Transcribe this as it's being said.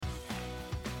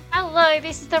Hello,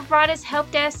 this is the Writers Help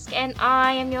Desk and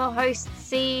I am your host,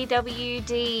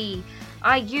 CWD.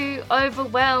 Are you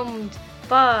overwhelmed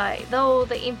by all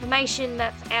the information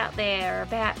that's out there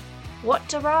about what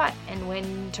to write and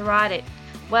when to write it?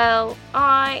 Well,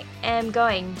 I am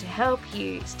going to help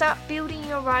you start building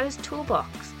your writer's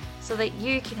toolbox so that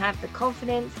you can have the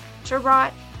confidence to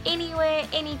write anywhere,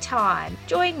 anytime.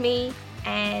 Join me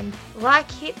and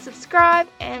hit subscribe,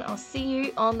 and I'll see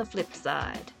you on the flip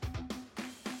side.